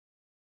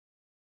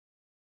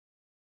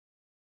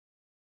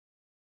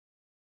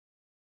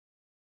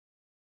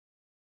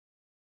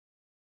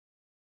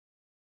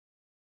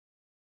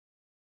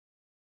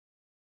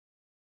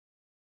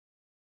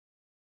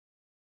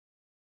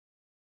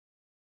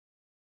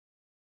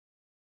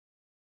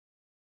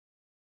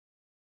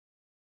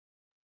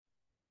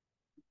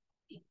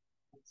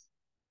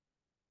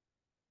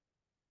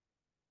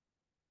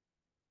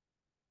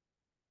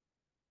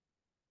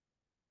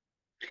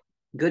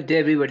Good day,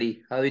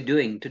 everybody. How are you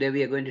doing? Today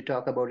we are going to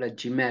talk about a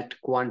GMAT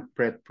Quant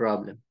Prep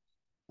problem.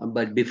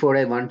 But before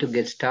I want to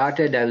get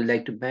started, I would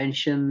like to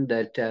mention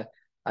that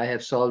I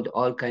have solved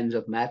all kinds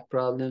of math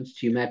problems,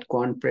 GMAT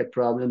Quant Prep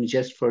problems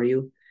just for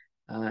you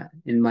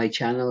in my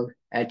channel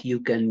at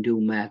You Can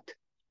Do Math.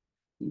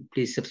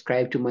 Please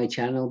subscribe to my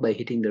channel by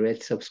hitting the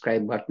red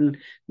subscribe button.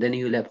 Then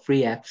you'll have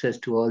free access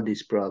to all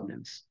these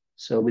problems.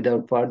 So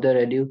without further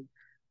ado,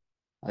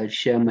 I'll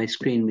share my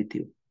screen with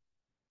you.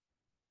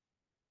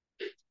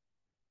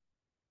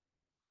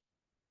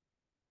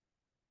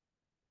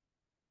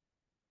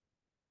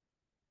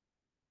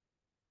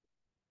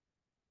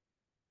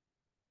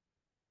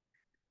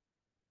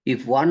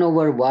 If 1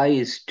 over y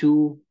is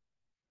 2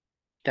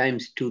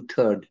 times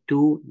 2/3,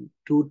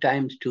 2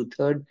 times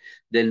 2/3,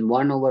 then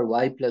 1 over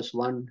y plus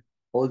 1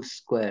 whole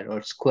square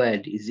or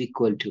squared is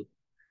equal to,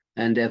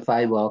 and there are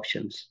 5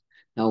 options.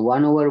 Now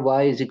 1 over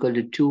y is equal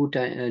to 2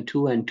 and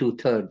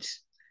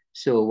 2/3.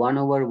 So 1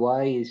 over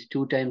y is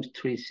 2 times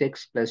 3,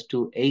 6 plus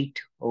 2, 8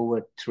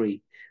 over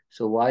 3.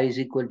 So y is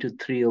equal to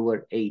 3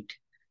 over 8.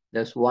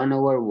 Thus 1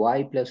 over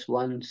y plus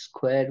 1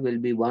 square will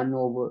be 1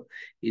 over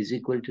is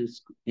equal to,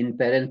 in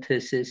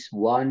parenthesis,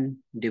 1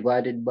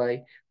 divided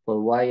by, for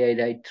y I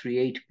write 3,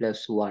 8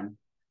 plus 1.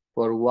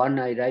 For 1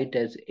 I write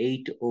as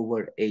 8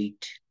 over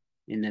 8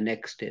 in the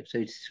next step. So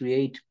it's 3,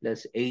 8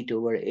 plus 8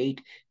 over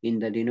 8 in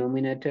the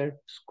denominator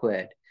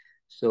squared.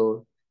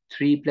 So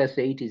 3 plus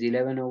 8 is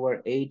 11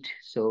 over 8.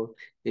 So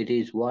it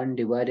is 1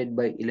 divided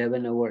by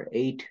 11 over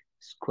 8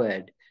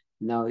 squared.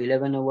 Now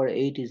 11 over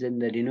 8 is in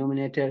the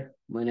denominator.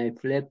 When I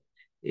flip,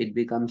 it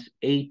becomes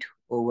 8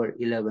 over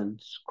 11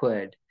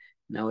 squared.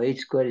 Now 8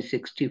 squared is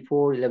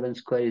 64, 11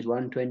 squared is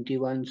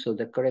 121. So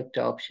the correct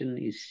option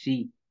is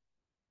C,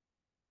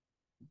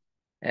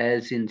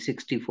 as in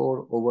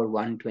 64 over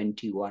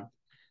 121.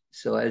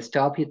 So I'll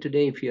stop here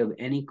today. If you have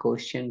any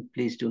question,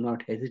 please do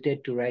not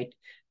hesitate to write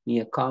me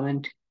a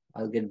comment.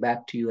 I'll get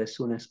back to you as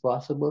soon as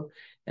possible.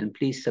 And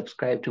please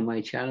subscribe to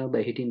my channel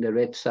by hitting the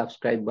red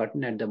subscribe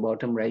button at the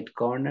bottom right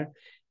corner.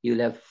 You'll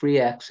have free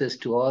access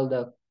to all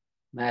the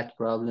math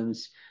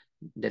problems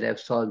that I've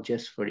solved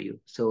just for you.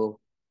 So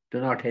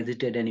do not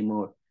hesitate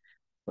anymore.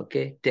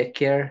 Okay, take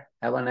care.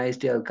 Have a nice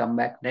day. I'll come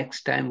back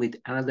next time with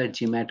another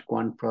GMAT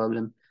Quant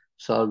problem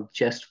solved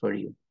just for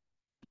you.